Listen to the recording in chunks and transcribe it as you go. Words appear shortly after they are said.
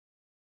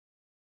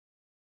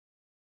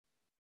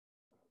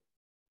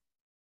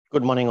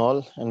Good morning,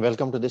 all, and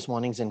welcome to this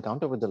morning's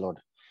encounter with the Lord.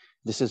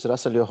 This is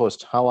Russell, your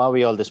host. How are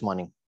we all this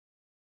morning?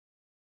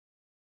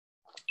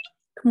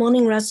 Good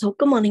morning, Russell.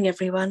 Good morning,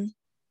 everyone.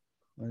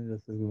 Morning,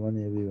 Russell. Good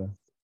morning, everyone.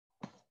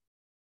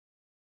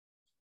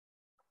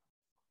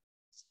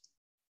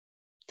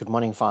 Good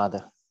morning,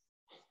 Father.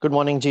 Good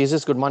morning,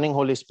 Jesus. Good morning,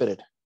 Holy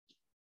Spirit.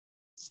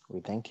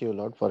 We thank you,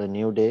 Lord, for a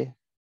new day.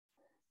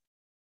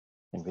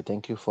 And we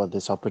thank you for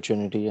this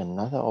opportunity,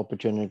 another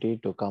opportunity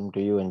to come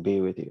to you and be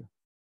with you.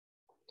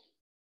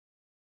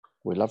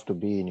 We love to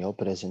be in your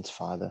presence,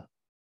 Father.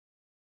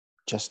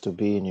 Just to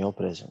be in your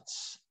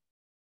presence.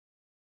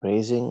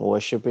 Praising,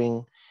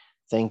 worshiping,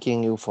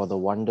 thanking you for the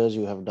wonders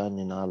you have done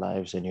in our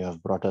lives, and you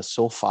have brought us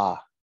so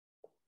far.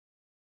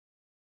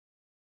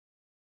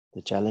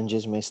 The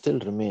challenges may still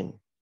remain,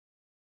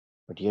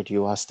 but yet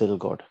you are still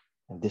God.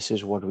 And this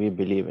is what we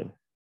believe in.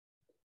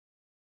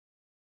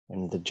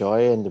 And the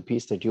joy and the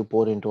peace that you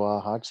pour into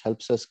our hearts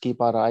helps us keep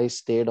our eyes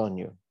stayed on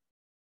you,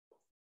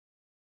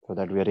 so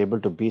that we are able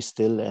to be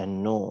still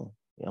and know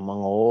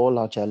among all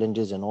our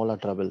challenges and all our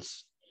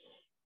troubles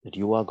that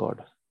you are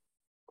God.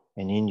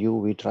 And in you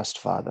we trust,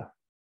 Father.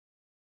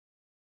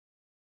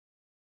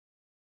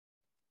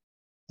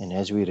 And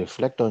as we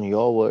reflect on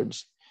your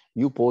words,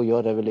 you pour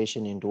your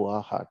revelation into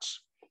our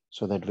hearts,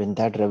 so that when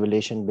that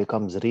revelation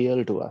becomes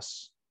real to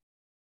us,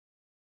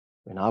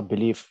 when our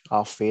belief,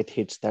 our faith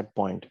hits that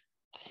point,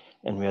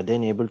 and we are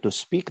then able to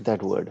speak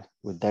that word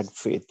with that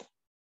faith,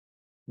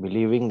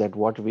 believing that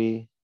what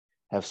we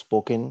have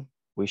spoken,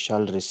 we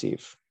shall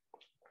receive.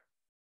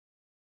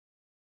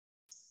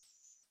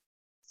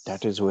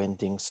 That is when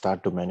things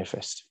start to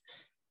manifest.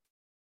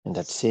 And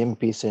that same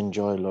peace and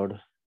joy, Lord,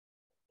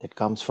 that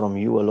comes from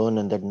you alone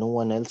and that no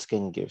one else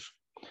can give,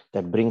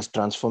 that brings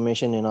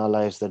transformation in our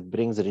lives, that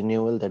brings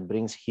renewal, that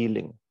brings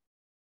healing,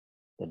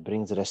 that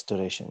brings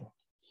restoration.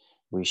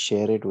 We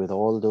share it with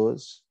all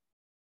those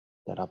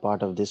that are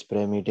part of this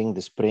prayer meeting,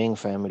 this praying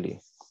family,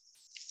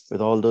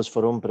 with all those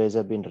for whom prayers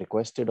have been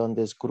requested on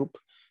this group,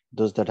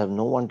 those that have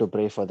no one to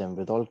pray for them,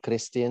 with all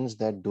Christians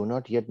that do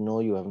not yet know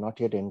you, have not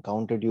yet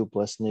encountered you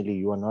personally,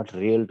 you are not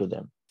real to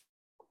them,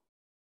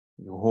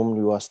 whom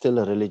you are still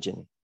a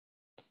religion,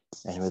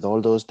 and with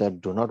all those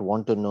that do not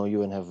want to know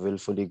you and have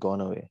willfully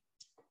gone away.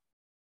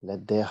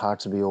 Let their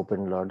hearts be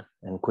opened, Lord,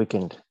 and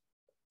quickened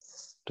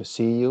to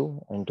see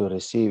you and to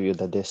receive you,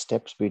 that their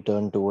steps be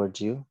turned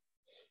towards you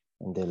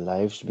and their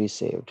lives be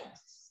saved.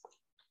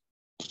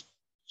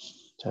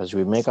 So as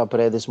we make our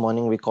prayer this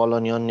morning, we call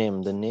on your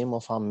name, the name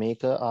of our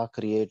Maker, our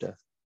Creator,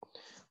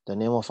 the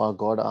name of our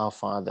God, our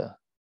Father,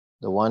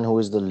 the one who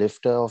is the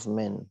lifter of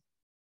men,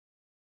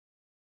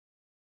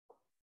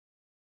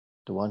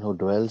 the one who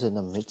dwells in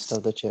the midst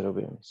of the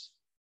cherubims,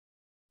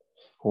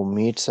 who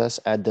meets us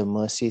at the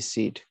mercy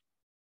seat,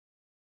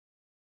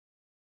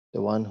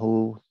 the one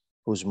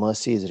whose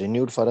mercy is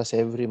renewed for us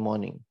every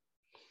morning.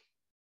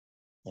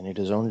 And it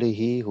is only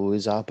He who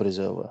is our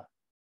preserver,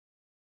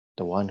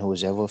 the one who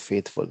is ever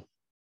faithful.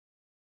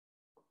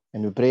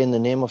 And we pray in the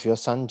name of your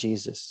Son,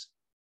 Jesus,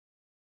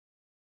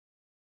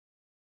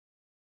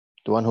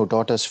 the one who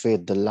taught us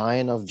faith, the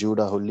Lion of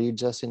Judah who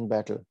leads us in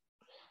battle,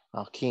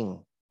 our King,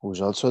 who is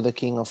also the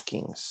King of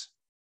Kings,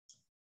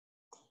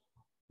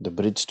 the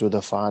bridge to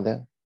the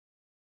Father,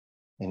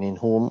 and in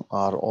whom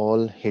are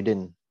all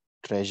hidden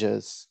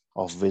treasures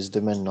of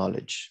wisdom and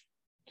knowledge.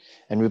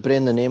 And we pray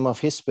in the name of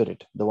His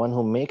Spirit, the one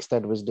who makes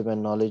that wisdom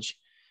and knowledge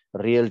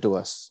real to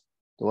us,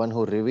 the one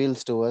who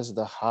reveals to us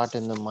the heart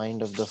and the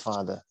mind of the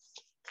Father,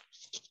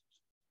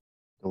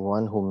 the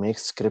one who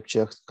makes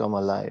Scripture come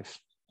alive,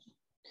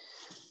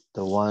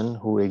 the one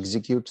who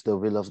executes the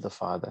will of the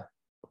Father,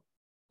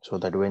 so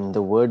that when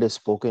the word is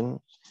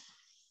spoken,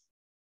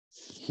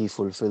 He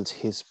fulfills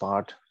His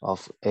part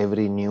of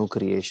every new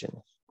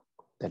creation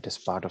that is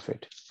part of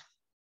it.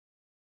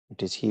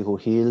 It is He who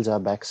heals our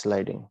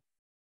backsliding.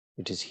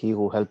 It is He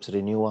who helps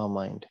renew our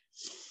mind.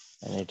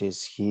 And it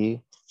is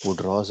He who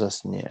draws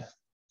us near.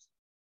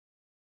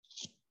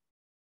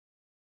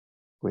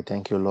 We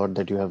thank you, Lord,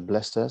 that you have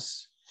blessed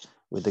us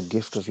with the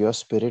gift of your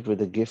Spirit, with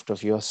the gift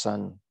of your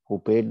Son, who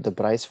paid the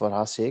price for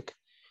our sake,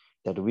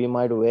 that we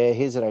might wear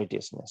His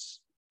righteousness,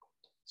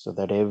 so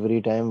that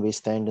every time we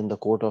stand in the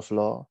court of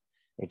law,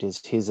 it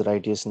is His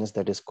righteousness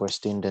that is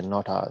questioned and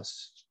not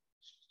ours.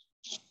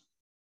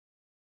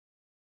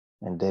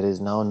 And there is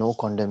now no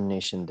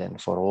condemnation then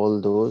for all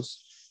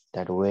those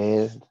that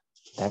wear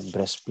that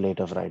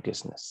breastplate of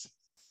righteousness.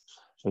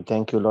 We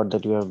thank you, Lord,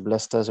 that you have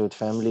blessed us with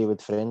family,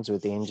 with friends,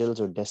 with angels,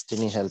 with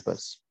destiny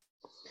helpers.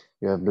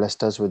 You have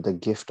blessed us with the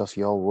gift of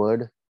your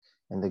word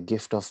and the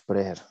gift of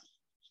prayer,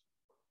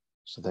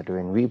 so that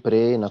when we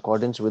pray in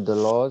accordance with the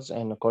laws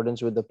and in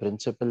accordance with the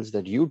principles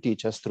that you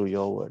teach us through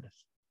your word,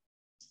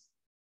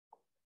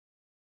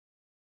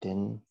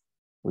 then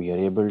we are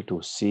able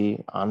to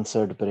see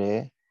answered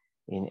prayer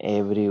in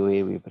every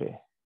way we pray.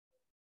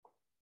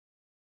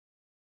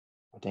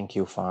 Thank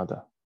you,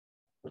 Father.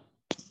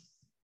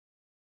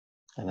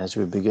 And as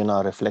we begin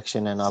our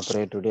reflection and our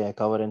prayer today, I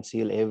cover and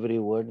seal every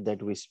word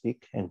that we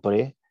speak and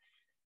pray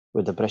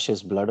with the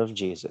precious blood of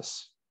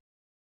Jesus.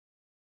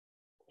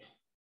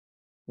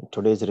 In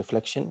today's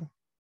reflection,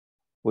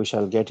 we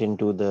shall get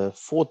into the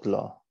fourth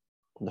law,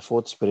 the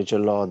fourth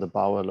spiritual law, the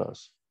power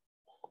laws.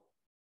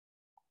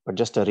 But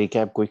just a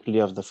recap quickly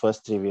of the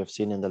first three we have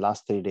seen in the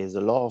last 3 days.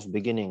 The law of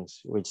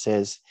beginnings, which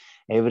says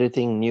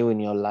everything new in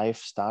your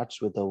life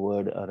starts with a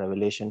word, a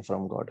revelation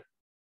from God.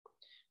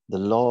 The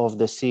law of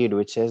the seed,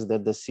 which says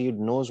that the seed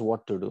knows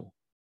what to do.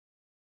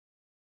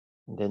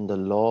 Then the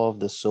law of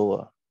the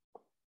sower,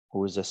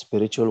 who is a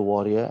spiritual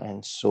warrior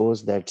and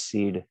sows that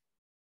seed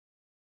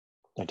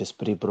that is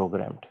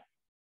pre-programmed.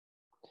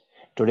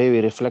 Today we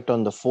reflect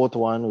on the fourth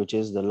one, which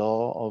is the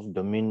law of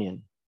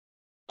dominion,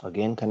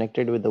 again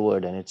connected with the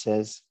word, and it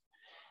says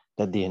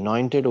that the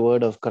anointed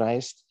word of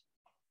Christ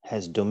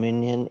has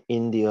dominion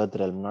in the earth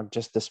realm, not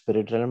just the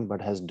spirit realm,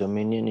 but has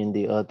dominion in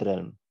the earth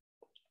realm.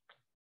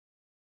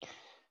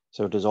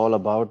 So it is all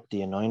about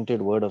the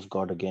anointed word of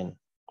God again,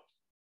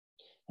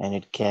 and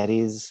it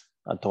carries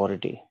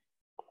authority.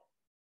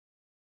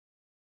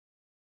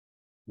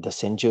 The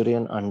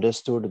centurion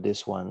understood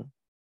this one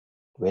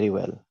very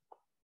well.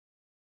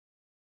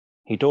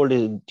 He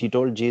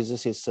told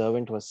Jesus his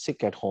servant was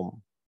sick at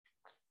home.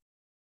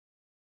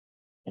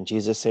 And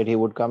Jesus said he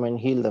would come and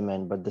heal the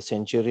man. But the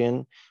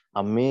centurion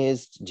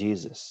amazed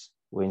Jesus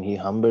when he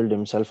humbled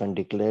himself and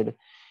declared,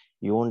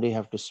 "You only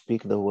have to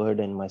speak the word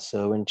and my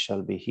servant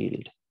shall be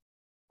healed."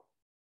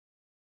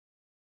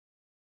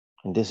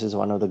 And this is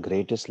one of the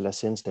greatest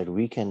lessons that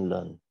we can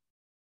learn.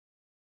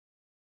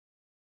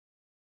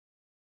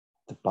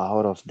 The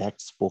power of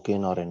that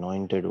spoken or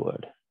anointed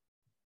word.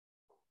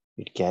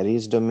 It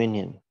carries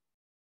dominion.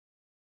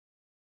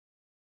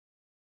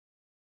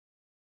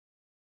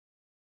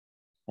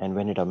 And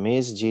when it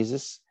amazed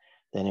Jesus,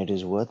 then it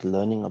is worth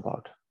learning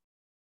about.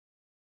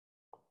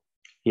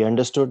 He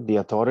understood the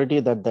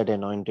authority that that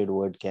anointed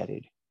word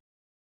carried,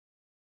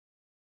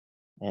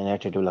 and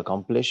that it will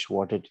accomplish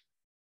what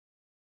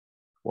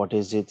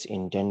is its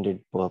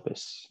intended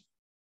purpose.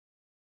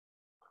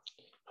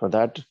 For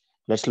that,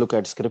 let's look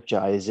at scripture,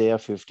 Isaiah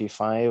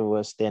 55,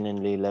 verse 10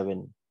 and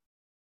 11.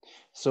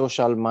 So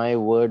shall my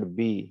word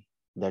be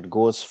that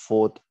goes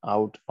forth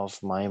out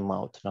of my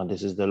mouth. Now,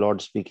 this is the Lord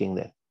speaking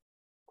there.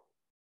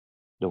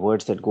 The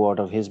words that go out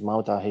of his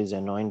mouth are his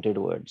anointed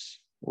words,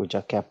 which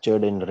are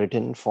captured in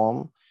written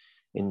form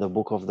in the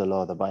book of the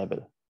law, the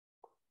Bible.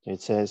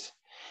 It says,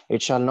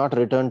 "It shall not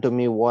return to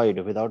me void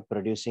without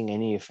producing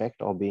any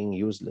effect or being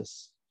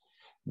useless,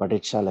 but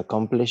it shall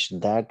accomplish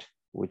that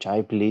which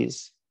I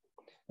please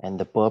and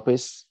the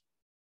purpose,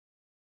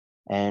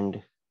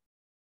 and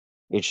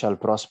it shall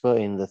prosper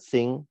in the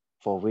thing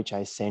for which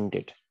I sent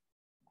it."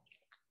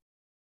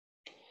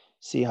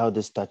 See how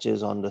this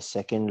touches on the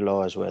second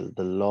law as well,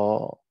 the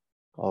law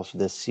of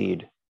the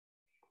seed.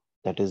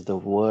 That is, the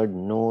word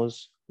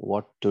knows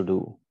what to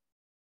do.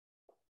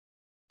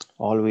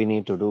 All we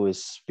need to do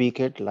is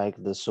speak it like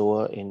the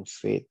sower in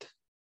faith.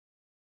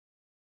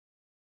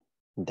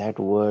 That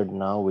word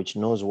now, which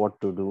knows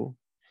what to do,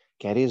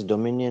 carries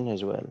dominion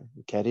as well.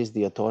 It carries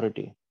the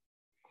authority.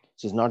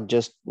 It's not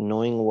just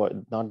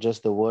not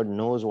just the word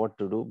knows what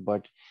to do,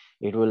 but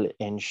it will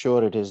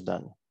ensure it is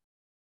done.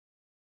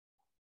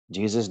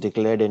 Jesus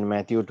declared in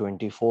Matthew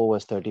 24,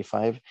 verse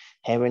 35,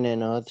 "Heaven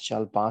and earth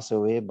shall pass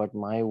away, but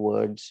my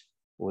words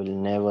will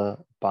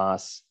never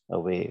pass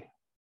away."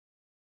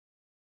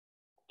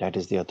 That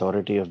is the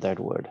authority of that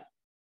word.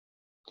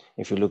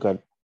 If you look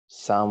at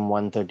Psalm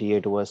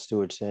 138, verse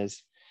 2, it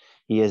says,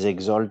 "He has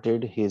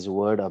exalted his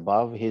word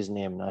above his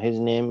name." Now, his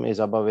name is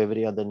above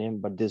every other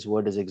name, but this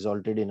word is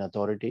exalted in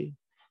authority,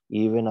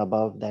 even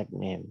above that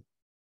name.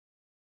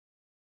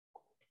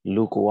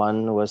 Luke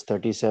 1, verse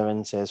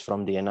 37 says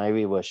from the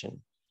NIV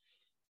version,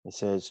 it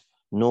says,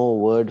 "No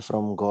word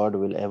from God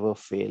will ever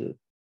fail."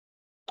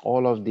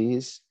 All of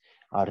these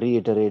are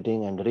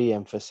reiterating and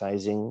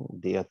re-emphasizing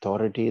the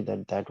authority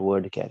that that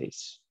word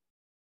carries.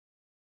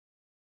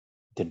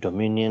 The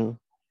dominion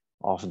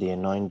of the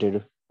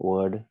anointed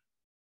word,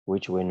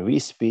 which when we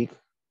speak,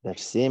 that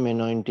same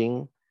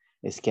anointing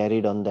is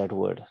carried on that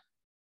word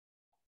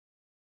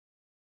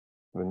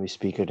when we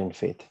speak it in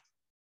faith,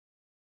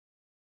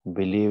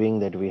 believing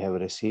that we have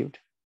received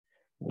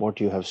what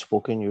you have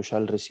spoken, you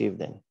shall receive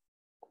then.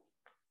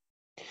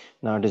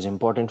 Now it is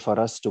important for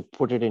us to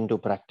put it into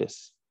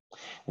practice.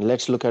 And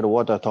let's look at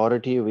what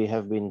authority we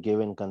have been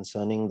given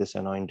concerning this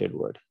anointed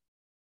word.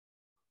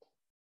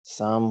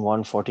 Psalm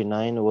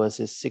 149,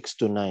 verses 6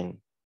 to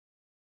 9.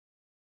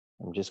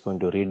 I'm just going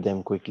to read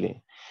them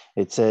quickly.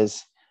 It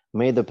says,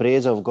 "May the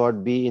praise of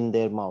God be in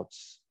their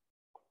mouths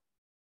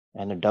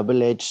and a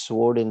double-edged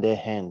sword in their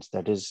hands."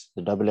 That is,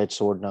 the double-edged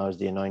sword now is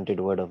the anointed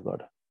word of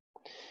God.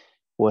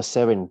 Verse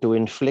 7, "To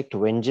inflict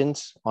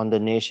vengeance on the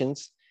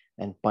nations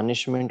and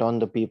punishment on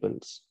the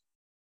peoples,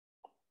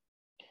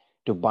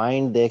 to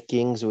bind their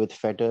kings with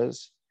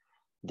fetters,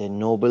 their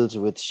nobles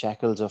with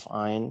shackles of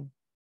iron."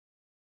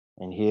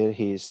 And here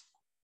he's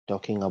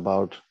talking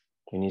about,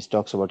 when he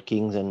talks about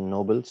kings and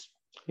nobles,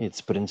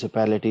 it's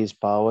principalities,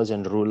 powers,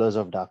 and rulers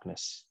of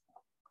darkness.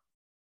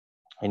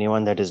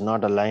 Anyone that is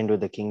not aligned with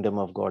the kingdom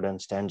of God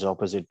and stands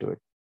opposite to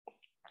it.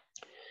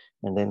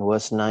 And then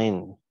verse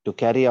 9, to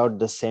carry out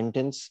the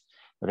sentence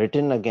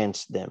written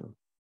against them.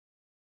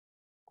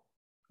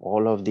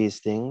 All of these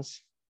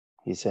things,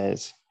 he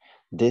says,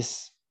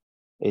 this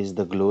is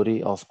the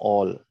glory of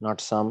all,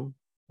 not some,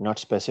 not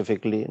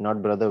specifically,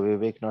 not Brother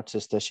Vivek, not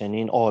Sister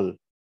Shaneen, all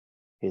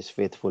his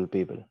faithful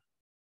people.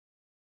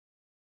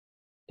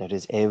 That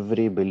is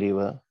every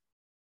believer,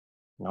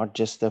 not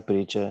just the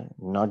preacher,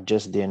 not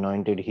just the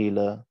anointed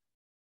healer,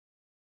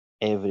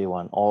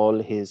 everyone,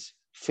 all his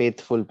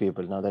faithful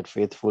people. Now that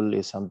faithful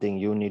is something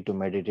you need to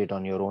meditate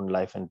on your own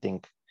life and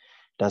think,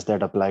 does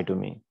that apply to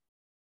me?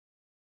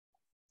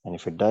 And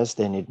if it does,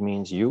 then it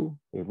means you,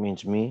 it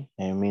means me,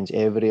 and it means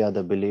every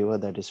other believer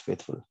that is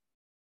faithful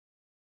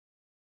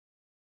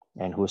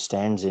and who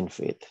stands in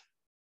faith.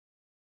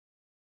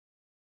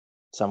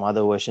 Some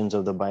other versions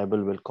of the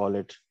Bible will call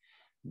it,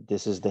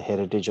 this is the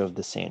heritage of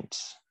the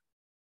saints,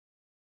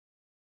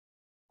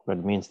 but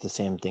it means the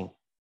same thing.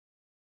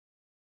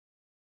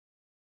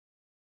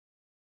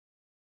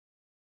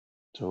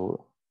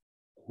 So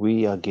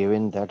we are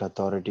given that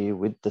authority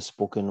with the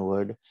spoken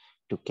word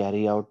to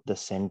carry out the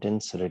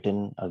sentence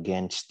written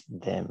against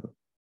them,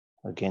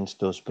 against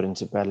those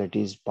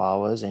principalities,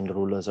 powers, and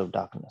rulers of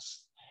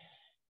darkness.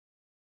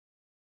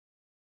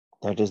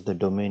 That is the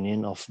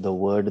dominion of the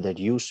word that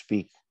you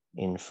speak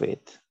in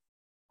faith.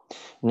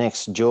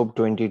 Next, Job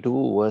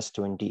 22, verse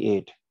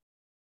 28,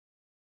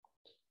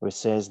 which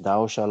says,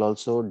 thou shalt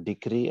also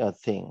decree a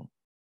thing.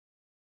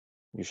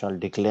 You shall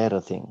declare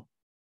a thing,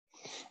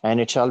 and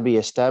it shall be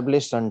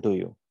established unto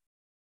you,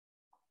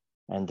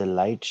 and the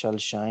light shall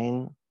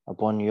shine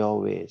upon your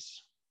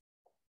ways.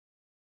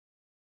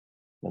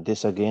 And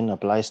this again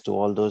applies to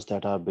all those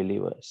that are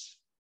believers.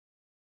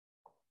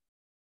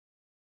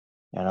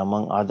 And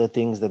among other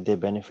things that they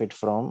benefit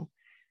from,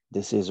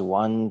 this is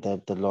one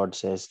that the Lord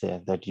says there,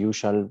 that you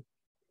shall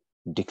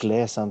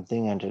declare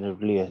something and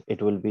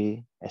it will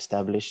be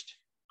established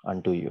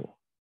unto you.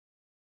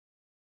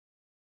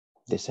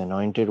 This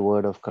anointed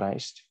word of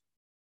Christ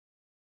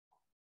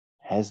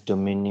has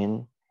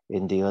dominion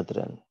in the earth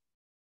realm.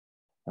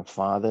 And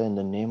Father, in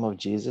the name of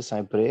Jesus,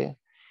 I pray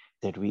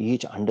that we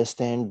each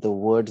understand the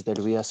words that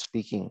we are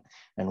speaking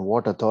and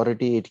what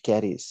authority it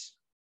carries.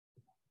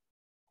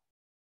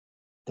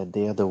 That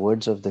they are the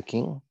words of the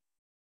King,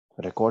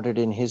 recorded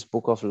in his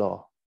book of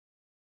law.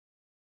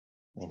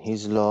 And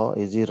his law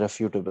is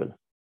irrefutable.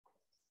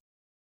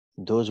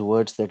 Those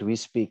words that we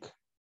speak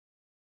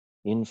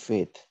in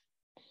faith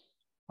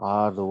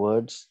are the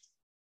words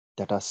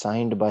that are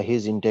signed by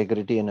his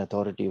integrity and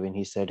authority when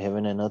he said,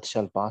 heaven and earth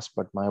shall pass,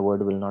 but my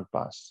word will not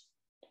pass.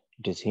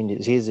 It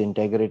is his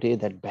integrity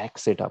that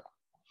backs it up.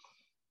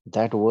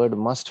 That word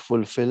must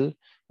fulfill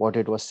what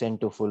it was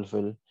sent to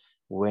fulfill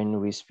when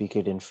we speak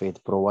it in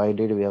faith,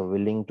 provided we are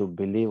willing to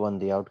believe on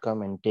the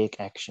outcome and take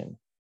action.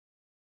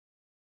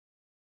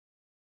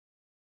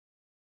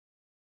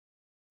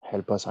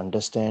 Help us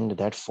understand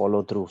that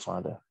follow through,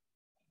 Father,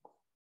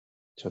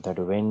 so that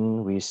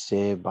when we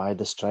say, by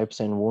the stripes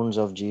and wounds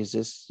of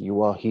Jesus,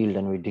 you are healed,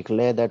 and we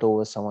declare that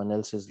over someone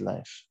else's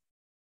life,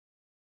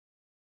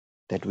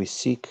 that we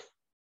seek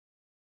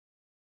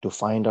to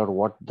find out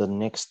what the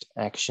next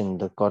action,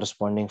 the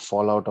corresponding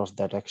fallout of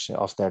that action,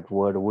 of that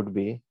word would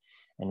be,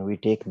 and we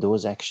take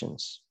those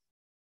actions.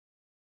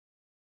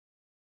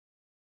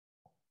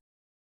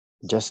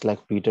 Just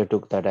like Peter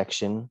took that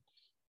action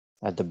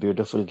at the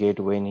beautiful gate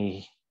when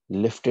he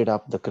lifted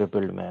up the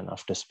crippled man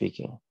after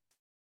speaking.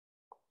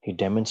 He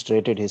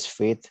demonstrated his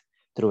faith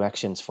through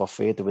actions, for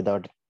faith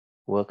without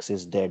works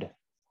is dead.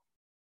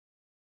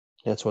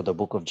 That's what the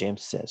book of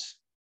James says.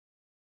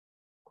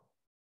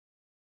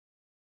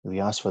 We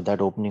ask for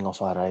that opening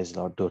of our eyes,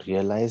 Lord, to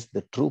realize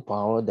the true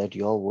power that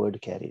your word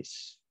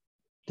carries,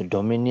 the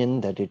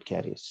dominion that it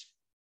carries,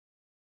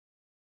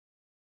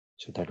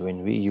 so that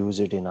when we use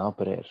it in our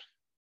prayer,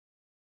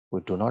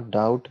 we do not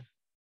doubt,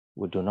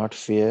 we do not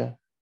fear,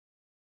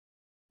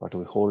 but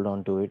we hold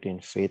on to it in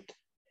faith.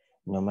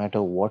 No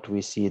matter what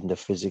we see in the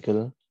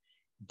physical,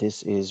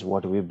 this is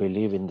what we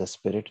believe in the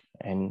spirit,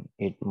 and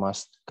it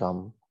must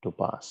come to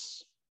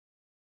pass.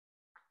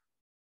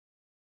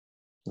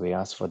 We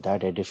ask for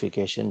that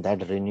edification,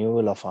 that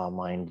renewal of our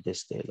mind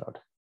this day, Lord.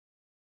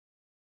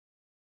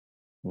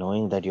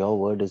 Knowing that your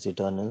word is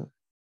eternal,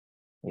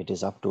 it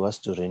is up to us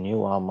to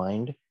renew our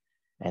mind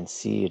and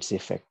see its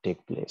effect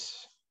take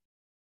place.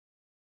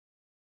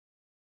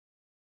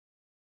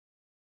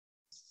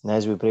 And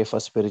as we pray for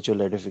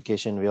spiritual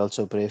edification, we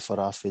also pray for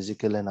our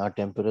physical and our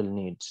temporal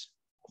needs.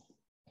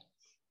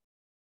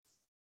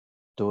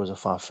 Those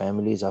of our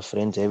families, our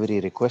friends,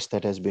 every request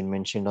that has been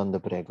mentioned on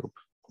the prayer group.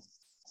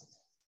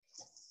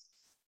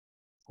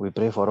 We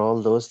pray for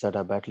all those that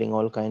are battling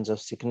all kinds of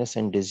sickness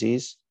and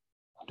disease,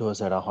 those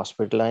that are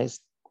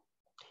hospitalized,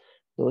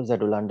 those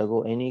that will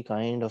undergo any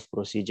kind of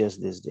procedures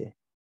this day.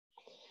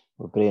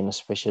 We pray in a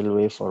special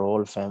way for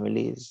all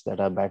families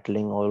that are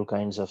battling all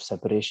kinds of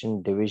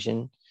separation,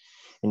 division,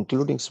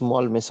 including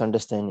small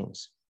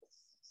misunderstandings,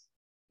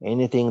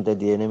 anything that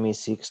the enemy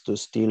seeks to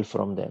steal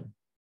from them.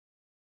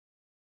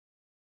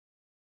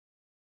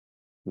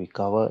 We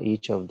cover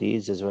each of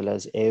these as well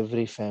as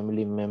every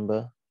family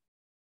member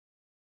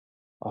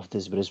of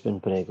this Brisbane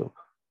prayer group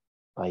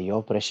by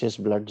your precious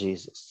blood,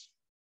 Jesus,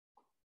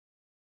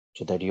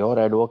 so that your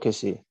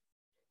advocacy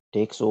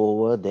takes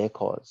over their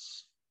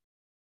cause.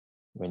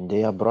 When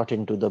they are brought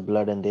into the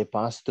blood and they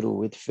pass through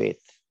with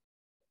faith,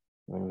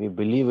 when we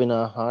believe in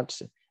our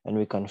hearts and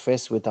we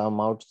confess with our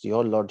mouths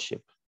your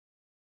Lordship,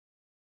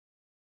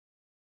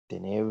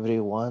 then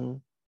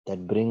everyone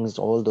that brings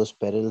all those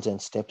perils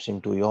and steps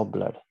into your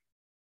blood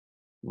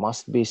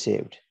must be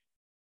saved.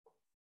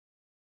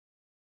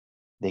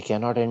 They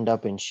cannot end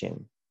up in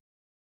shame.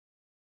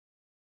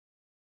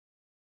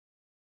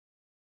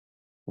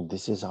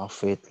 This is our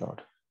faith,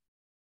 Lord.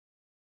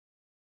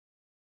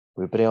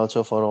 We pray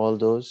also for all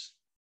those,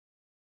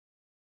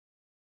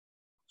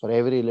 for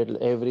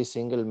every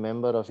single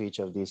member of each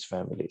of these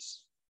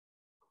families,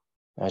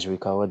 as we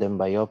cover them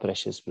by your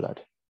precious blood.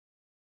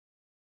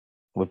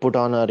 We put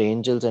on our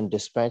angels and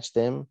dispatch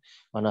them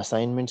on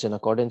assignments in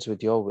accordance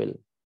with your will.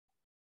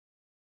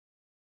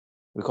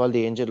 We call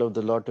the angel of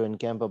the Lord to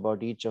encamp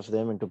about each of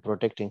them and to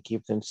protect and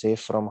keep them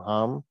safe from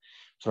harm,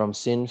 from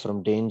sin,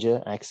 from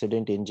danger,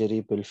 accident,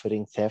 injury,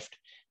 pilfering, theft,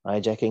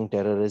 hijacking,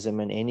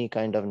 terrorism, and any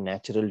kind of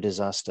natural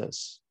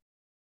disasters.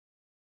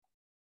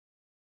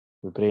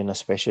 We pray in a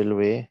special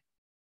way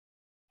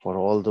for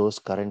all those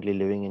currently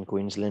living in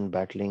Queensland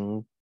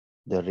battling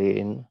the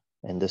rain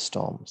and the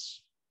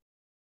storms,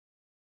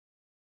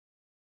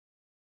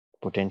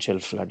 potential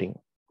flooding.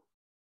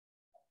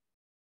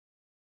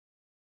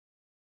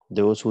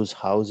 Those whose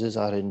houses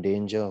are in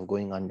danger of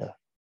going under.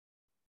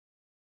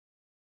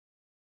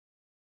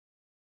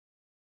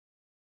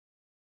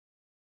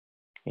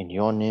 In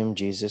your name,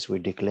 Jesus, we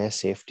declare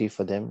safety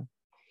for them.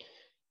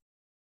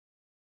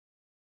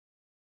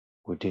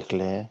 We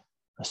declare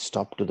a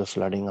stop to the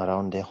flooding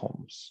around their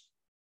homes.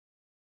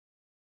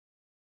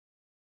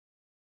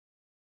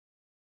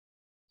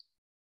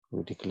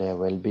 We declare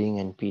well-being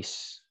and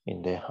peace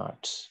in their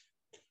hearts.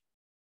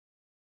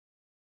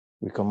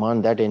 We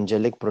command that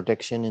angelic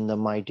protection in the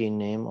mighty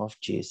name of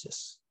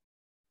Jesus.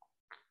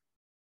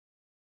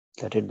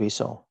 Let it be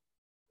so.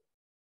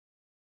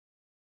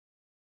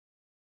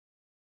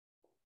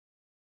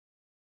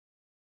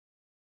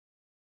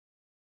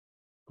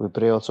 We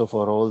pray also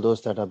for all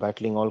those that are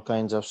battling all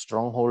kinds of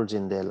strongholds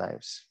in their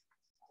lives.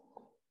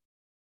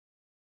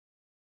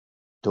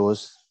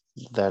 Those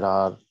that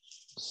are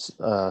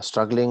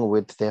struggling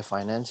with their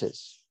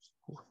finances,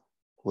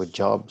 with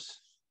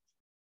jobs.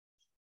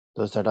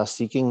 Those that are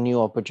seeking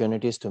new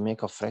opportunities to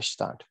make a fresh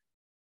start.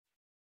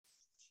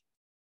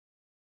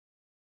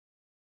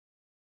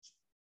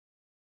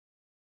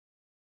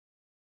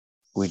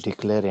 We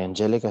declare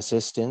angelic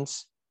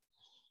assistance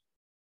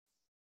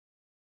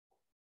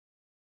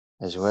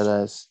as well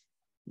as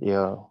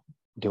your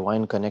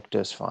divine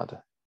connectors,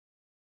 Father,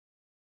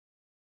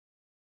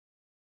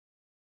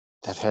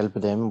 that help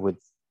them with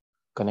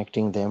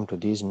connecting them to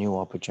these new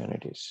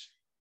opportunities.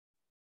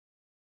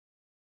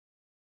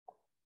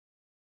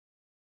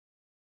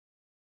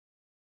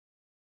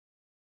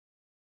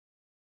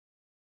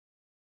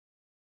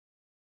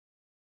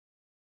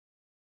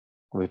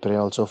 We pray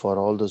also for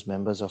all those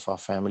members of our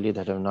family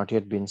that have not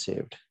yet been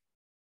saved,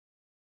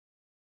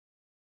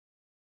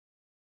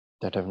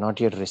 that have not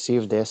yet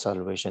received their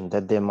salvation,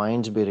 that their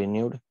minds be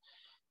renewed,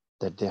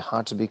 that their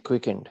hearts be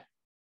quickened,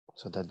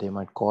 so that they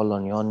might call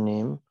on your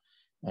name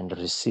and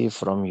receive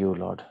from you,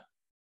 Lord,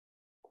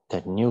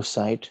 that new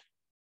sight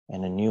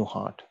and a new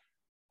heart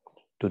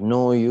to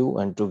know you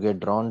and to get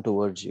drawn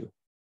towards you.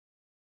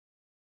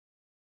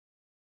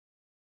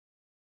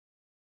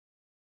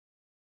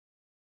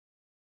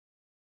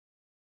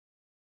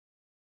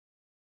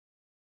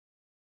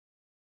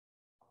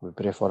 We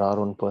pray for our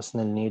own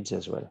personal needs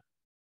as well.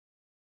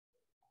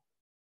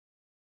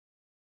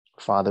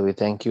 Father, we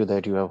thank you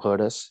that you have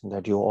heard us,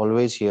 that you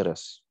always hear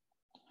us.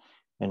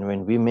 And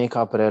when we make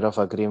our prayer of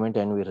agreement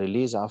and we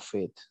release our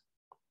faith,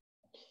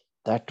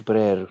 that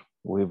prayer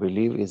we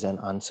believe is an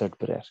answered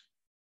prayer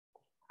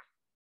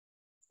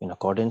in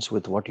accordance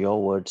with what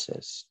your word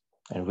says.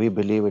 And we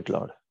believe it,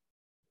 Lord.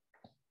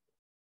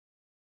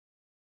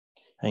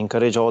 I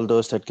encourage all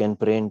those that can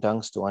pray in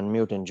tongues to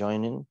unmute and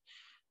join in.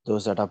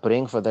 Those that are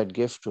praying for that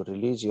gift to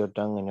release your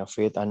tongue and your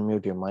faith,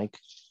 unmute your mic,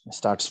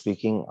 start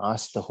speaking,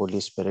 ask the Holy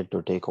Spirit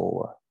to take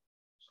over.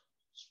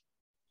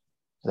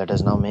 Let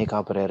us now make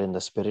our prayer in the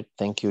Spirit.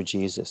 Thank you,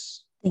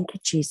 Jesus. Thank you,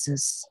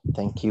 Jesus.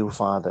 Thank you,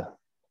 Father.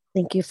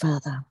 Thank you,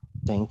 Father.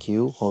 Thank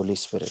you, Holy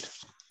Spirit.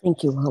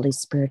 Thank you, Holy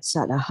Spirit.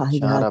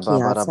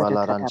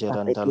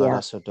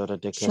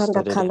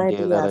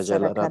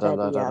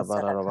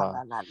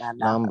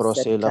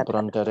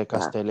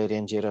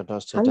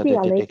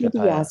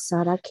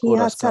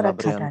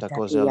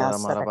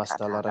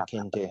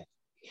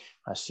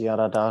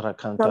 Asiara dara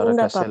cantara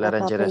casella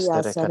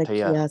rengerestere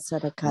cataya.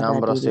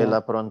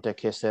 Nambrosela pronte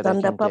che sere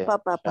kente.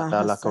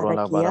 Atala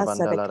corona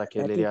barabandala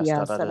rakiliria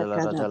stara della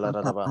rajala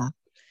raba.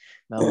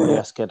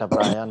 Nambrias keta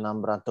praya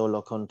nambrato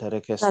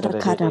lokontere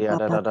kestere Sadakada da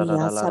da papa da da pia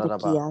da la da da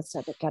ba. sadakia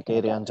sadakada.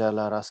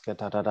 Kirianjala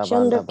rasketa da da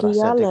banda Shandakia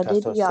brasete la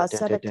kastoste didia te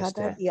te sadakada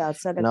teste. dia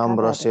sadakada.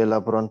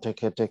 Nambrosela bronte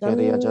kete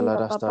keria jala Sanda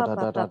rasta papa da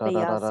da papa da da da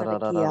pia da da da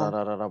da da sadakia.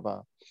 da da da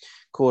ba.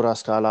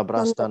 Kuras kala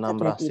brasta Sandakada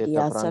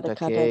nambraseta didia brante sadakada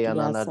ke dia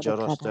anana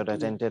sadakada jorostere dia.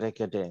 tentere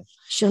kete.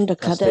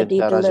 Shandakada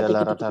di Kastenta dula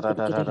rajala rata da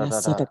da da da digida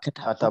da da.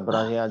 sadakada Kata papa.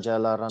 braja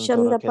jala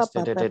rantoro Shanda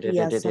keste papa de de de de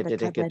papia de de de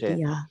de sadakada kete.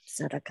 dia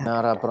sadakada.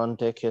 Nara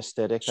bronte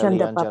kestere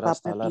Shanda kalian papa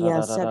jarasta la da papia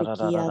da da da da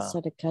da da sadakia da.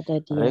 sadakada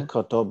dia.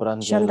 Rekoto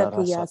Shanda brangela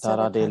kia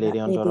rasatara de sadakada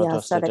lirion dia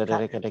doroto sete de sadakada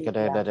rekete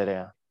kete dia. de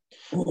de.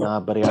 Na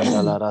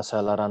briandala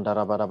rasa la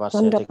randara baraba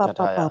Shanda sete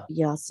papa kataya.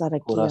 papia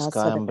sadakia Kuraska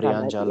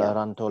sadakala embrianjala dia.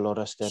 ranto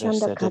loreste Shanda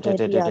sete de kada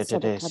de de dia de de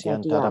de sadakada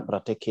siantara dia.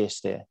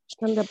 pratekeste.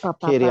 Shanda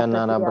papa Kiria papa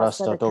nana dia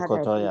brasto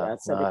sadakada dia tokotoya.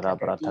 Nara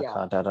sadakada dia.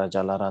 brataka dara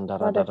jala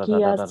randara da da da da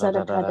Sadakia da da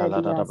da da sadakada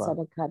da da dia da ba.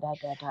 sadakada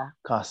da.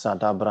 Casa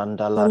da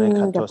brandala Shanda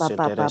recato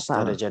papa sete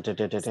restere papa. jete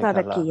de de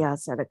cala. Sadakia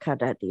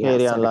sadakada dia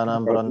Kirian la sadakada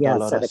nambronto dia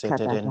lora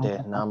sete sadakada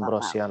dende. da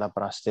papa. Nambrosia la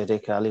praste de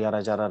calia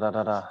rajara da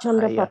da da.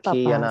 Shanda papa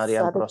Ayaki papa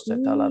anariam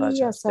prosteta la sadakia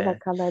rajaste.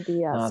 sadakala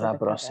dia Nara sadakada.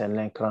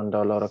 brosele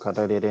crando loro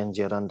cata de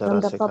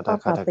dengerandara Shanda se cata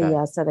papa papa cataka.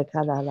 ya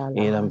sadakala la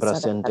Idam la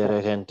sadakada.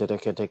 brasentere gente de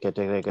kete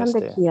kete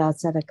Shanda regeste. kia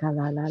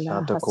sadakala la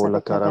Shanta la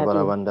cola cara sadakada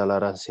di. barabandala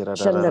rasira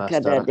da Shanda rasta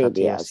kada di racatia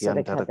dia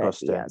sianta sadakada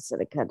coste. dia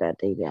sadakada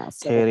dia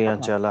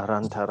Kirian sadakada. jala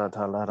rantara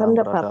tala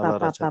Shanda rambra papa dala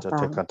papa rajata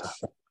papa. tekata.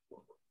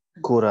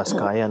 Kuras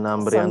kaya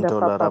Sanda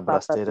nambrianto la papa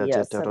papa rabrastera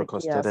pia tetero sadakia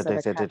costere de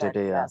sadakada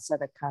dia tetetea.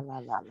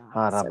 sadakala la la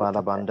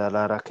Harabala sadakada.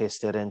 bandala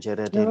rakestere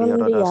jere de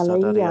Shandi liorasta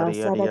da alayya yari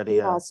yari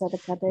sadakia yari.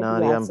 sadakada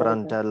dia Nariam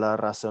sadakada. brantala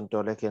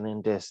rasantole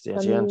kenindeste.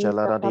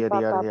 Gianchala Shanda radia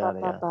papa yari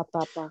papa yari. papa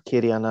papa.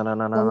 Kiriana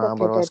Shanda nana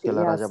kada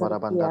baroskela dia raja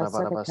sadakia barabandara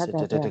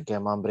sadakada dia. barabasete ke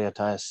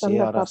mambriata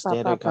Shanda sierra papa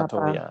stere papa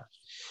papa. katoya.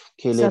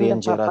 Sanda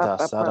Kilirian papa jirata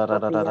papa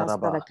papa sararararaba.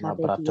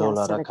 sadakada dia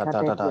Nabratola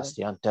sadakada rakatata dia.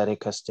 stianteri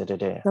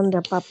castede.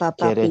 Sanda papa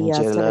papa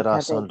ya Kerenjele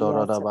sadakada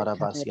dia rasondoro da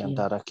sadakada dia.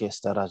 barabasiantara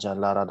kesta raja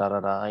lara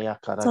darara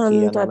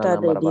ayakaraki Santa anana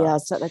da maraba. dia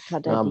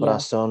sadakada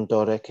dia. Nabrason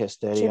tore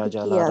kesteria Shadikia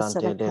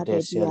jalarante de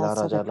sadakada dia siela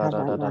raja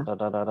lara da da sadakalala. da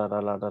da da da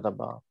da da da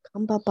ba.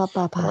 Kamba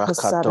papa papa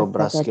Rakato sadakada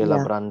braskela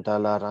dia. branta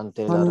la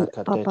rante la And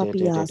rakate papa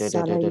pia de.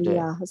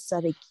 salalia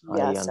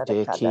sadikia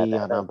Ayante sadakada ki da.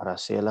 yana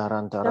brasela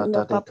ranta Shanda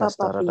rata de papa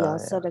papa castaradaya.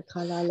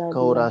 sadakalala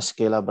dia.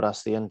 Kauraskela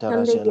brasienta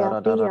rajela Shandiya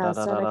rada pia rada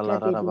rada sadakada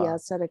rada dia ba.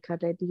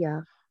 sadakada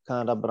dia.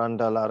 Kada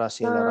branda la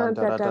rasela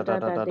ranta Santa rada da da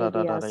rada da rada da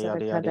dia rada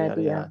yada yada sadakada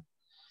yada dia. yada.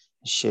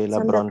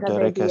 Shela bronte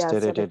Sandakada dia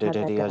recastere sadakada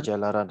de da.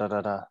 jela rada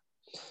rada.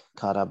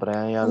 Kada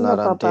braya la Sanda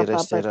rante papa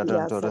papa restera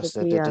pia ranto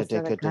restete sadakia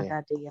de kete.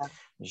 sadakada dia.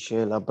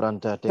 Shela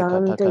branta te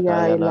kata Santa kata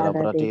ya yana la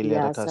ilada de bratile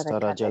dia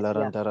recastara sadakada jela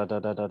dia. ranta rada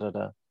rada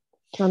rada.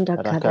 Shanda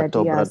kada Rakato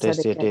dia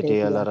brateste sadakada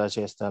te la dia.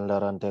 rajestan la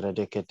rante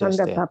de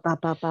Shanda keteste. papa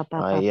papa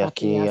papa papa ya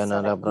Ayaki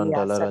yana la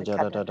branda sadakia la raja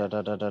da sadakada da da da.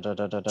 da da da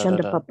da da da da Shanda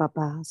da. papa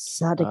papa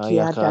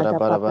sadakia da Ayakara da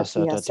papa barabasa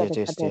pia ta sadakada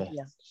teste.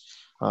 dia.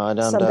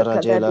 Adanda Sanda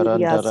kada rajela dia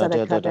ranta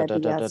raja da da sadakada da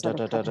da dia da da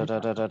da da sadakada da da.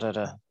 da da da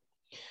da.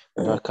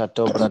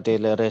 Rakato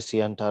bradele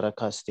resiantara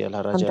castia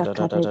la raja Sanda da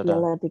da da kada da dia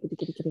da. la digi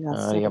digi digi digi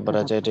Arya sadakada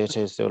braja de papa.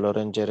 te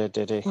solorengere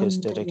de de Sanda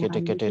histere ya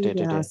kete kete de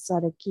de dia de.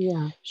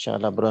 sadakia.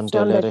 Shala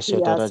brondele Sanda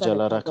reseta kia raja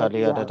la sadakada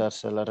rakalia da dia. da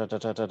sala da da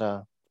da da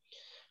da.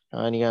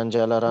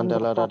 Anyanjala randa Sanda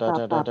la da da papa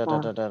da da da da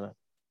papa. da da.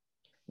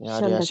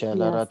 Yaria Shanda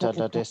shala kia rata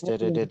da sadakada teste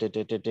de dia. de de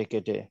de de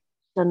de de.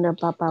 Sanda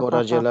papa papa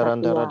Coragela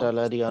randa papa. rada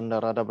la di anda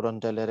rada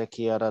brontele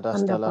rekia rada Sanda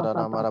stella papa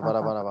rada mara papa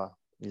bara bara papa. ba.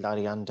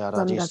 Larianta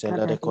Sanda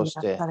ragistela kada dia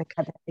recoste.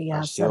 sadakada dia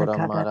Asiora sadakada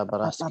mara papa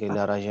baraski papa.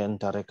 la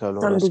ragenta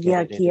recoloros Sanda che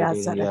dia de kia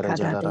liara sadakada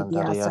jala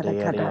randa dia ria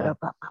ria sadakada ria.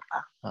 papa papa.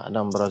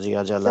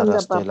 Adambrozia jala Shanda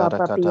rastela papa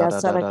rakata papia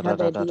da da da da da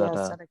sadakada da da dia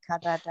da.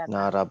 sadakada da.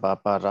 Nara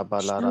bapa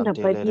rabala Shanda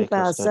rantele papipa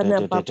recoste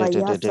sana papa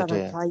ya de.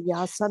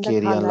 sadakaya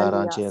Kirian sadakala la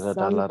lia rancera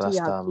dalla santia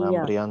rasta,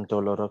 kia. membrianto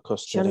loro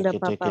costere Shanda che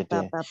te papa che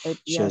te. papa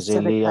papia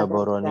Cezelia sadakada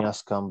dia.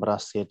 boronias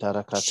cambrassi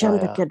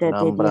Shanda tarakataya. kada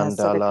dia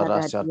Nambranda la sadakada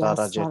rasya dia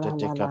tara jete salalala.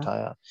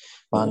 tekataya.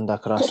 Panda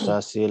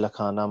crasta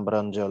silacanam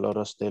branjolo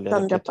rostele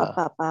Sanda reketa.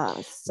 papa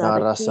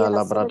Narasa sadakia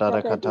la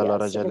bradara sadakada dia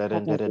catalora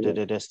sadakada gelerendere dia.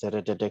 de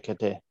destere de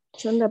decete.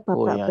 Shanda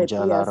papa papia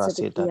Uyanjala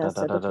rasita sadakia da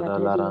da da da da sadakada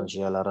la dia.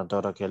 rangia la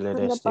radora che le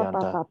Shanda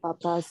papa destianta.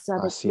 papa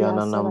sadakia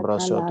Asiana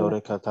nambroso sadakalala.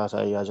 tore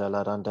catata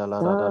yajala randa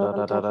la da da da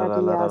da da Santa da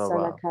da la kadia da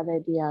ba. sadakada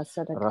dia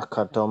sadakada.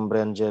 Rakatom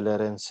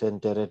brengele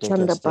sentere de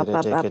Chanda kestere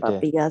papa de papa kete.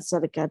 pia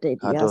sadakade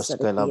dia Kados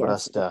sadakia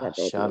calabrasta,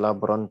 sadakade dia. shala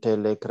bronte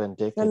le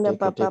crente Chanda kete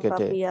kete papa papa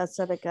kete. pia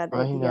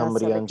sadakade dia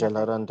Ahinambrian sadakade.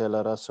 jalarante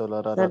la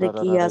rasola da da da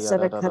da da Sadakia da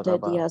da da da sadakade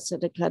ba. dia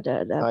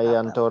sadakade da papa.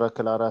 Kayantora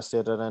clara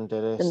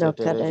seterente Chanda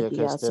setere kada je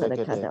dia kestere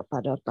kete. sadakada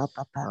pada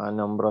papa.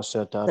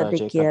 Anombrose tara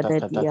je Sadakia kata da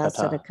kata dia kata.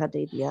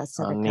 sadakade dia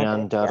sadakade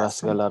Anianta dia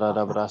sanda rasgalara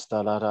da papa.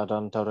 brasta la da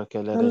dantora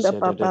kelere Chanda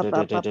sete de papa de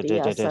de de papa de de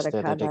pia de de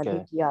de de sadakada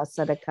ke. dia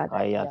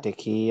sadakada dia. Ayate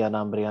ki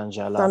anambrian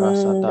jalara Sanda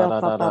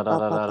satara da papa da da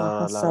papa da da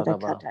papa da da da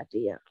ba. sadakada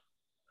dia.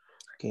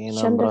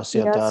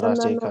 Kinambrosia Shandakia tara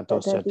je sanana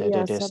kato sete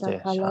de dadadia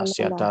deste. sadakala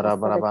la Asiatara hasadakia.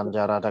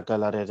 barabanjara da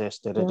galare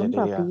deste de Yamba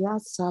de. pia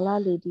sala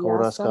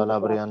lidia Koras sanda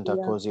Calabrianta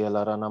yakia. Cosia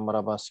Larana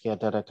Marabaskia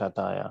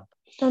Terecataya.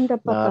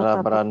 Nara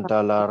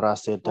branta la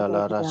raseta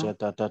la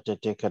raseta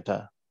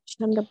tatikata.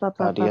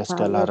 Kadias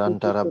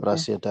kalarantara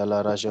braseta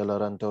la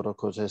rajalarantoro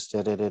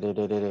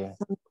cosestere.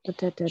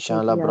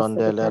 Shala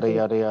brondelere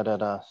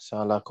yada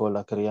shala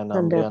kola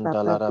kriana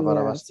mbrianta la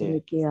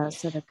ravaravasti.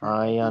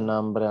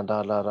 Ayanam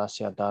branda la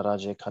rasya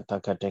daraje kata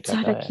kate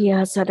kata.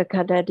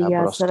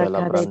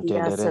 Abrostela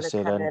brante de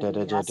resilente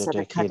de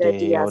jete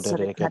kide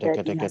odere kete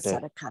kete kete.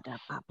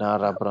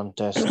 Nara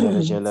brontes de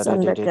regelere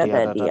de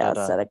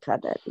yada.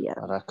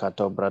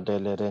 Rakato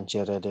bradele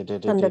renchere de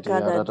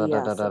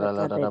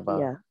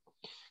yada.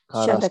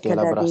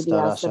 Karaskela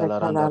brasta rashala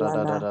randa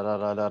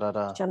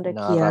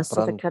Nara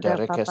brante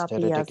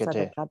rekestere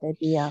tikete.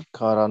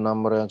 Kara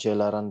namre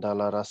jelaranda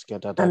la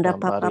rasketa da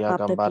gambaria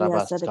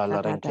gambarabas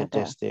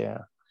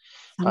kalarenketestea.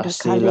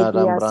 Asila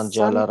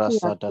rambrangela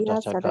rasata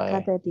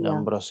tatakai.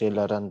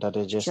 Nambrosila randa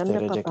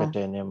regestere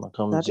jeketene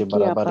makum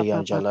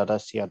zibarabaria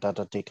jalarasia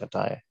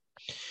tatikatai.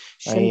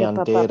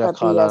 Ayantera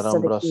kala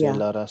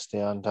rambrosila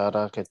raste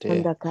antara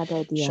kete.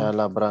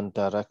 Shala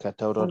brantara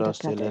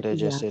katororos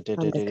regesete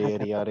de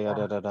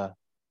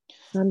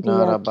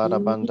Nara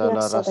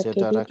barabandala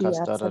raseta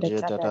rakastara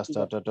jeta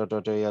rastata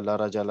toto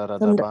yalara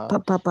jalaradaba.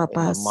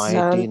 In the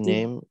mighty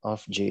name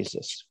of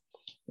Jesus.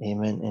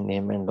 Amen and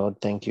amen. Lord,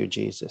 thank you,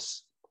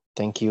 Jesus.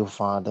 Thank you,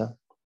 Father.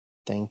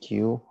 Thank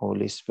you,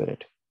 Holy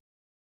Spirit.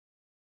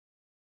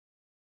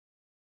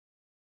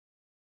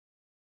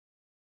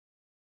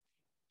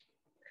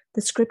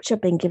 The scripture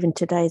being given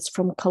today is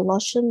from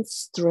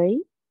Colossians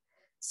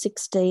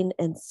 3:16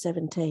 and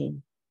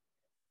 17.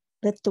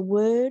 Let the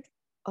word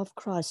of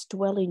Christ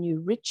dwell in you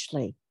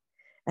richly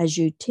as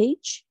you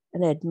teach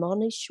and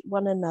admonish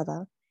one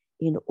another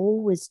in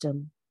all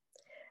wisdom.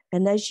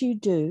 And as you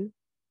do,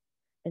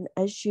 and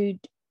as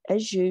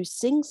you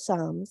sing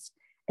psalms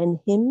and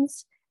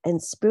hymns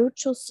and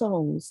spiritual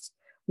songs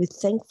with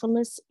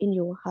thankfulness in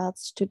your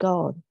hearts to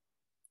God.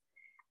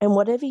 And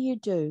whatever you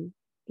do,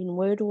 in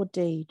word or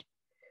deed,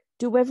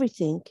 do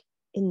everything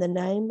in the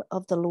name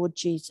of the Lord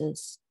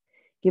Jesus,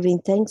 giving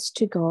thanks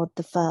to God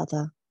the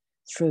Father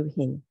through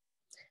him.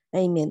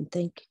 Amen.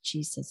 Thank you,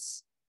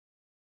 Jesus.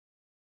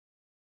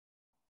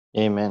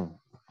 Amen.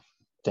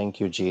 Thank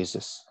you,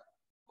 Jesus.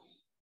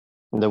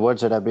 The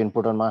words that have been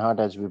put on my heart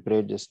as we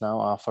prayed just now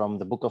are from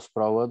the book of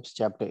Proverbs,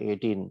 chapter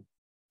 18,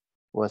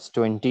 verse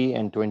 20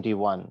 and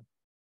 21,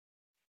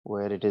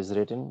 where it is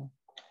written,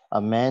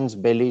 a man's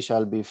belly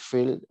shall be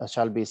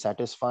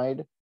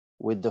satisfied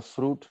with the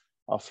fruit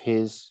of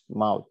his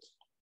mouth,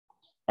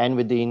 and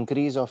with the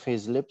increase of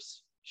his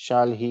lips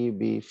shall he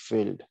be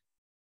filled.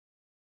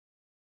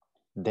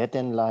 Death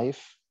and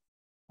life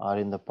are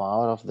in the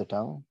power of the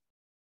tongue,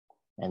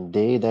 and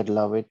they that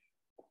love it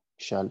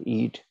shall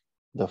eat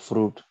the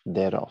fruit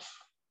thereof.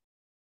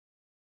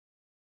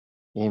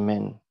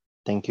 Amen.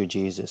 Thank you,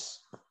 Jesus.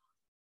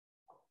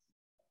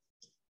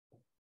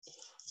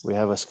 We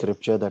have a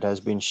scripture that has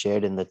been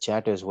shared in the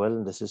chat as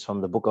well. This is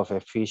from the book of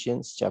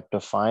Ephesians, chapter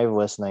 5,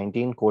 verse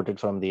 19, quoted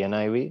from the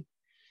NIV,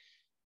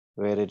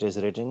 where it is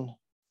written,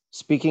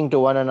 speaking to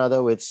one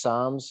another with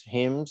psalms,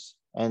 hymns,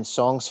 and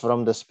songs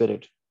from the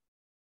Spirit.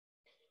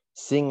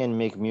 Sing and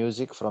make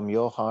music from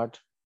your heart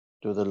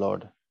to the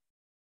Lord.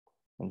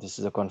 And this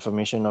is a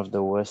confirmation of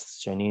the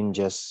verse Janine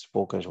just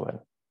spoke as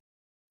well.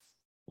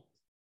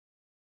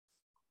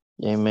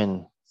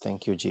 Amen.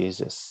 Thank you,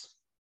 Jesus.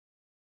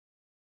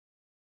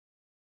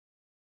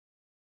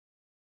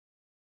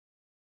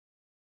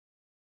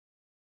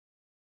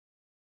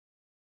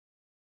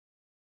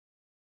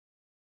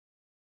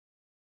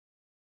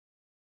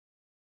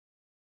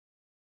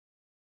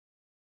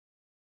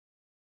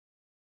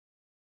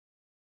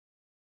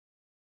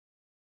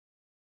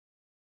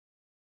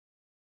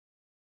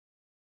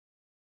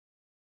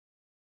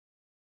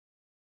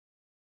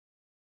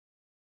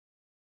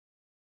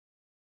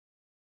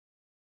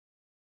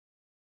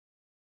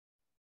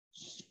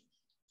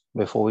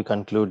 Before we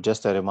conclude,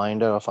 just a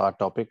reminder of our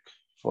topic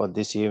for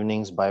this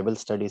evening's Bible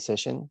study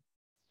session.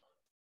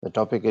 The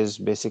topic is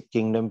Basic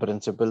Kingdom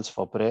Principles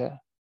for Prayer.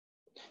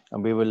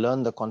 And we will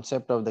learn the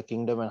concept of the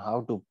kingdom and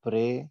how to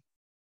pray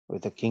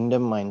with a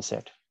kingdom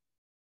mindset.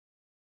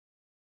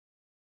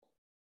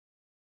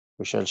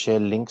 We shall share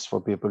links for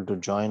people to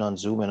join on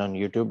Zoom and on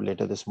YouTube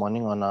later this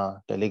morning on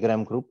our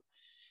Telegram group.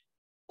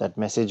 That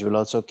message will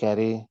also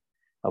carry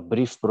a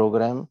brief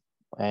program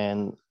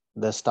and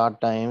the start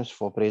times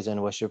for praise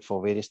and worship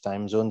for various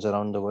time zones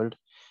around the world.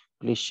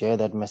 Please share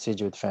that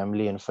message with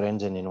family and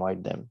friends and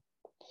invite them.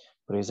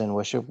 Praise and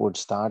worship would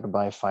start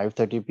by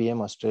 5:30 p.m.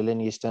 Australian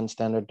Eastern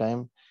Standard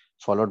Time,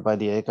 followed by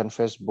the I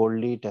Confess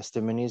Boldly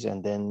testimonies,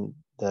 and then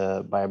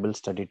the Bible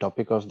study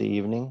topic of the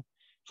evening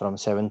from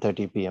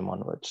 7:30 p.m.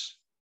 onwards.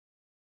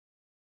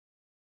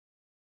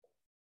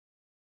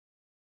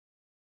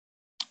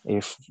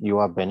 If you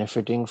are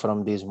benefiting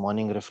from these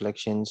morning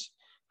reflections,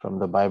 from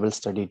the Bible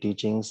study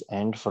teachings,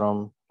 and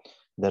from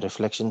the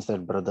reflections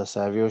that Brother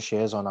Savio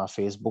shares on our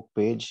Facebook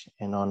page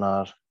and on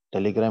our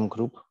Telegram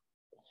group,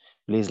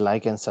 please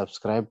like and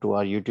subscribe to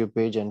our YouTube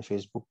page and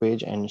Facebook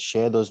page and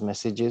share those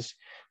messages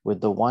with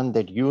the one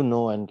that you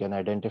know and can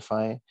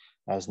identify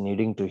as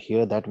needing to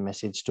hear that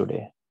message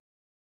today.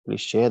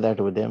 Please share that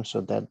with them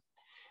so that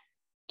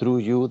through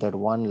you, that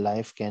one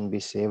life can be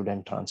saved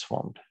and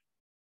transformed.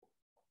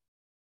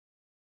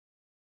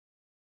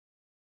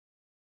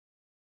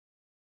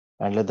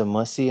 And let the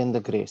mercy and the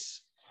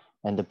grace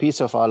and the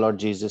peace of our Lord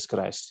Jesus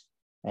Christ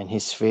and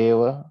his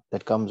favor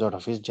that comes out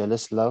of his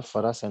jealous love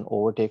for us and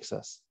overtakes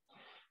us,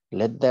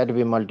 let that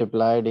be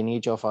multiplied in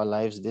each of our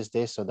lives this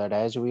day, so that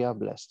as we are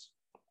blessed,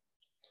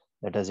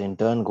 let us in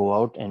turn go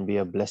out and be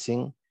a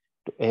blessing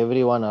to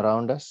everyone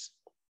around us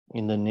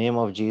in the name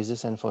of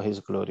Jesus and for his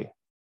glory.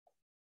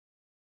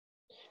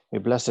 Be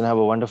blessed and have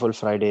a wonderful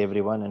Friday,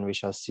 everyone, and we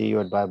shall see you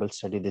at Bible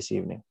study this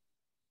evening.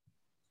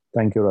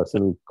 Thank you,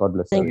 Russell. God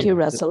bless Thank you,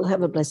 everyone. Russell.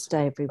 Have a blessed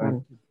day,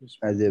 everyone.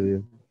 As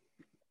you.